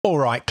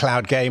Alright,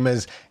 cloud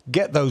gamers,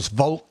 get those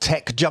Vault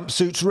Tech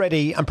jumpsuits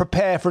ready and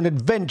prepare for an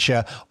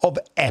adventure of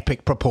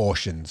epic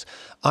proportions.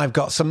 I've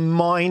got some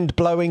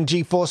mind-blowing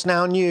GeForce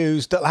Now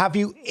news that'll have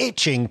you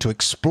itching to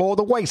explore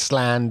the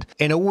wasteland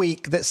in a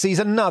week that sees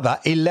another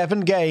 11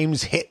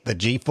 games hit the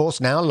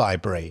GeForce Now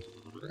library.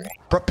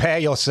 Prepare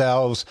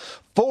yourselves.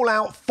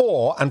 Fallout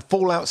 4 and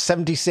Fallout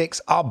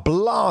 76 are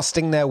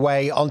blasting their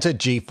way onto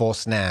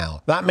GeForce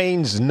Now. That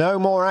means no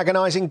more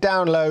agonizing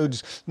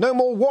downloads, no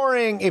more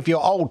worrying if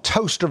your old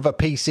toaster of a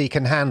PC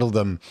can handle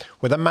them.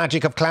 With the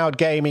magic of cloud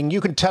gaming,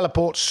 you can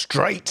teleport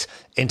straight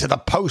into the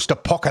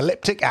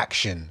post-apocalyptic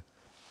action.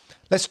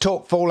 Let's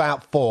talk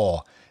Fallout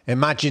 4.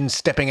 Imagine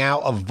stepping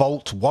out of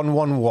Vault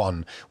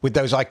 111 with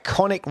those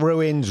iconic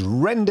ruins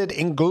rendered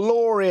in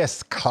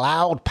glorious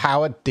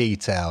cloud-powered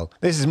detail.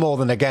 This is more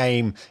than a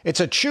game. It's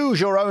a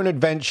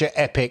choose-your-own-adventure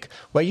epic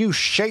where you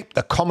shape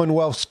the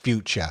Commonwealth's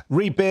future,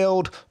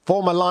 rebuild,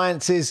 form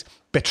alliances,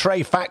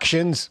 betray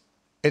factions.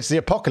 It's the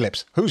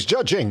apocalypse. Who's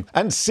judging?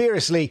 And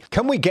seriously,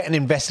 can we get an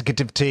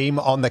investigative team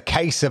on the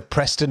case of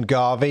Preston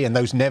Garvey and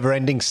those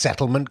never-ending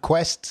settlement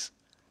quests?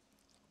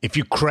 If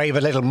you crave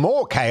a little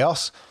more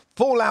chaos,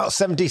 Fallout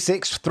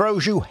 76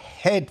 throws you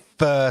head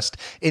first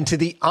into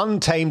the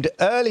untamed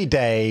early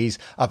days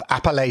of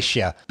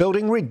Appalachia,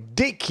 building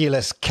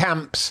ridiculous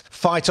camps,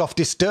 fight off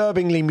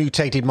disturbingly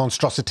mutated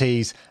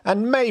monstrosities,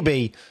 and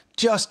maybe,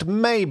 just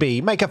maybe,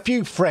 make a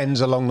few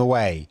friends along the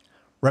way.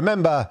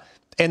 Remember,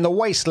 in the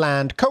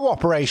wasteland,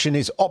 cooperation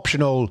is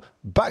optional,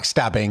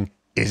 backstabbing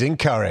is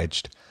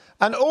encouraged.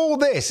 And all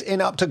this in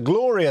up to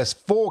glorious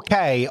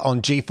 4K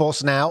on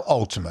GeForce Now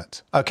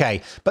Ultimate.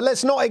 Okay, but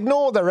let's not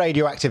ignore the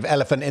radioactive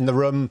elephant in the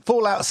room.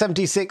 Fallout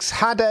 76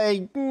 had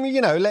a,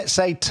 let's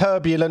say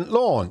turbulent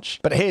launch.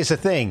 But here's the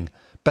thing.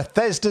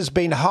 Bethesda's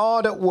been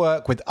hard at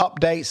work with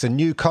updates and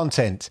new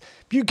content.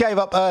 If you gave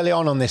up early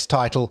on this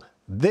title,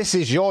 this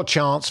is your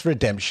chance for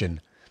redemption.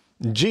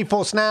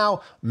 GeForce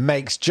Now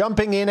makes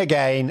jumping in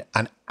again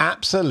an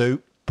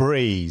absolute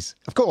breeze.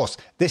 Of course,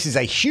 this is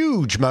a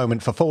huge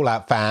moment for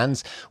Fallout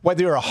fans,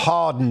 whether you're a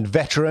hardened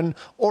veteran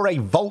or a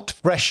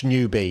vault-fresh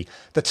newbie.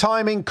 The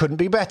timing couldn't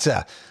be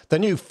better. The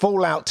new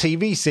Fallout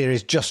TV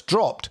series just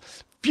dropped,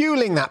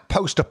 fueling that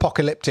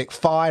post-apocalyptic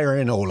fire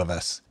in all of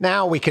us.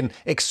 Now we can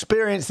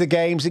experience the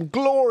games in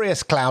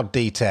glorious cloud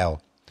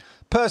detail.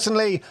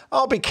 Personally,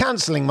 I'll be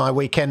cancelling my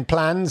weekend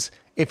plans.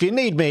 If you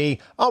need me,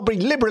 I'll be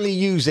liberally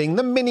using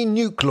the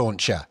mini-nuke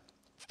launcher.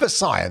 For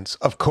science,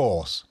 of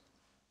course.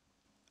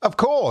 Of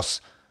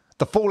course,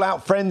 the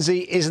Fallout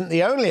frenzy isn't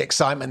the only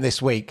excitement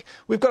this week.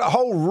 We've got a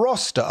whole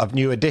roster of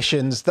new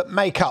additions that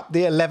make up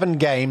the 11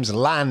 games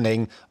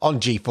landing on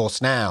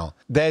GeForce Now.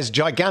 There's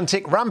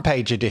gigantic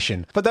Rampage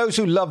Edition for those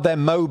who love their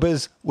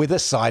MOBAs with a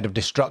side of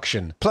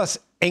destruction. Plus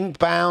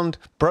Inkbound,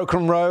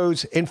 Broken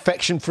Roads,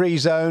 Infection-Free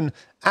Zone,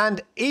 and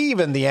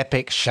even the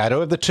epic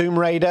Shadow of the Tomb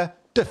Raider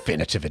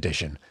Definitive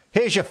Edition.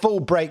 Here's your full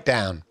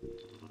breakdown.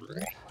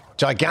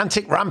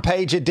 Gigantic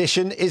Rampage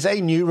Edition is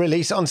a new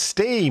release on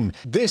Steam.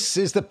 This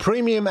is the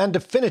premium and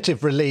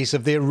definitive release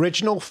of the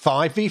original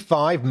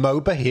 5v5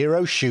 MOBA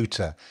hero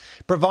shooter.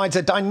 Provides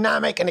a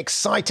dynamic and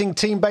exciting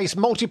team-based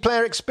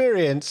multiplayer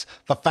experience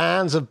for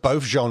fans of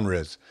both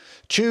genres.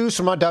 Choose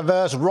from a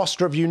diverse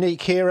roster of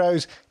unique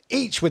heroes,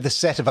 each with a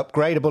set of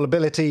upgradable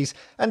abilities,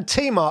 and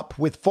team up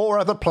with 4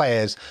 other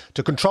players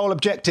to control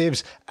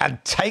objectives and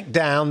take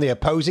down the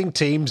opposing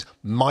team's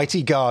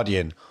mighty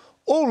guardian,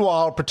 all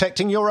while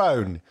protecting your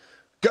own.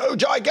 Go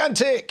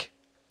gigantic!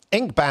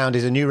 Inkbound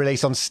is a new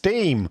release on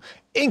Steam.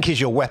 Ink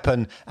is your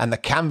weapon and the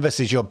canvas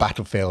is your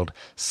battlefield.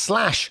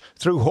 Slash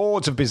through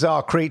hordes of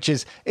bizarre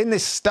creatures in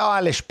this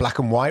stylish black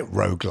and white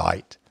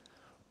roguelite.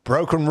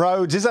 Broken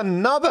Roads is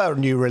another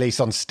new release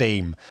on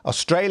Steam.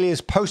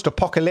 Australia's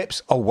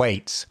post-apocalypse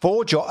awaits.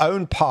 Forge your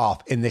own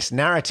path in this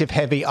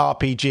narrative-heavy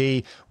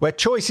RPG where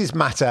choices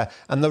matter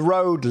and the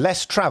road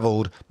less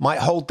travelled might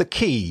hold the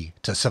key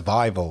to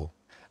survival.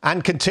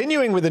 And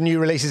continuing with the new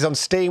releases on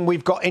Steam,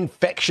 we've got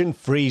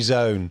Infection-Free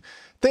Zone.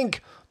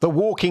 Think The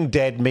Walking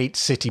Dead meets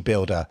City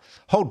Builder.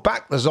 Hold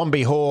back the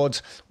zombie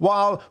hordes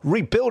while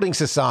rebuilding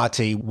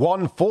society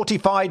one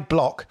fortified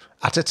block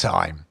at a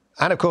time.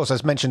 And of course,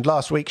 as mentioned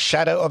last week,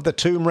 Shadow of the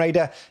Tomb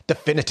Raider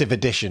Definitive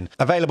Edition.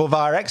 Available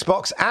via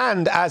Xbox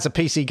and as a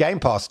PC Game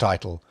Pass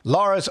title.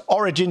 Lara's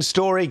origin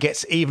story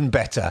gets even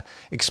better.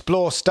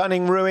 Explore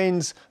stunning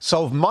ruins,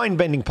 solve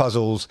mind-bending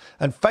puzzles,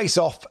 and face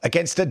off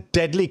against a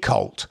deadly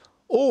cult.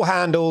 All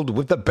handled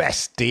with the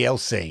best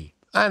DLC.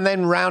 And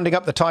then rounding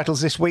up the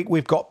titles this week,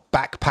 we've got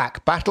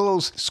Backpack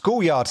Battles,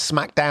 Schoolyard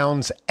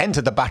Smackdowns,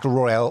 Enter the Battle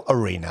Royale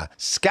Arena.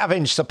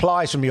 Scavenge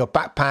supplies from your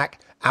backpack,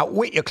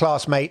 outwit your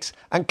classmates,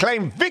 and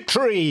claim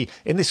victory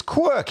in this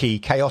quirky,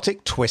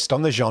 chaotic twist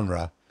on the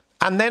genre.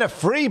 And then a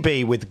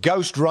freebie with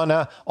Ghost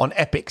Runner on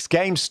Epic's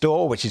Game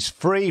Store, which is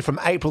free from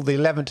April the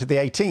 11th to the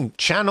 18th.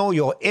 Channel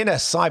your inner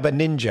cyber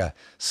ninja.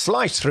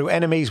 Slice through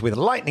enemies with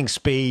lightning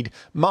speed,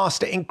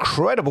 master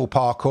incredible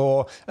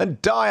parkour, and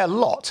die a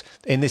lot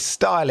in this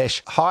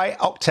stylish,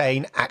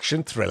 high-octane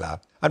action thriller.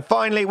 And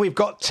finally, we've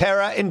got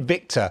Terra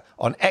Invicta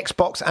on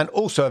Xbox and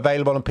also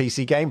available on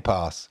PC Game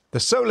Pass. The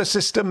solar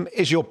system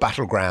is your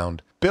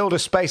battleground. Build a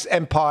space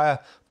empire,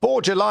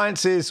 forge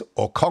alliances,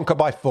 or conquer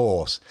by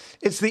force.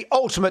 It's the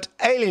ultimate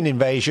alien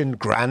invasion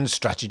grand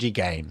strategy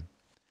game.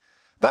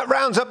 That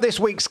rounds up this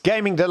week's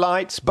gaming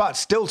delights, but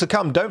still to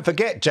come, don't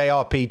forget,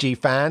 JRPG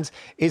fans,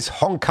 is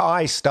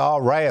Honkai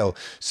Star Rail.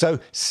 So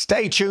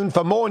stay tuned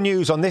for more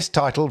news on this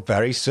title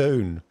very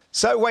soon.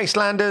 So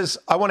Wastelanders,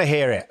 I want to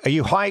hear it. Are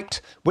you hyped?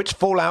 Which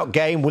Fallout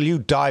game will you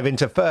dive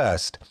into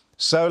first?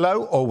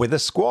 Solo or with a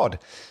squad?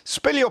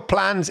 Spill your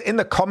plans in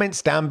the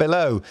comments down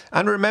below.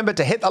 And remember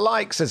to hit the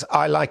likes, as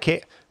I like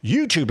it,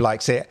 YouTube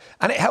likes it,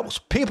 and it helps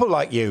people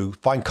like you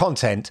find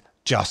content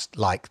just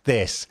like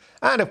this.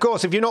 And of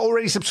course, if you're not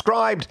already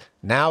subscribed,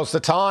 now's the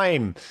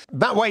time.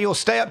 That way you'll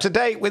stay up to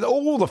date with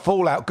all the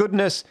Fallout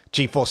goodness,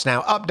 GeForce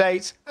Now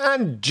updates,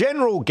 and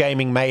general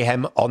gaming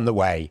mayhem on the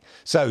way.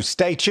 So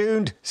stay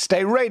tuned,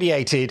 stay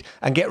radiated,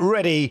 and get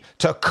ready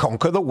to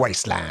conquer the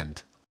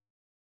wasteland.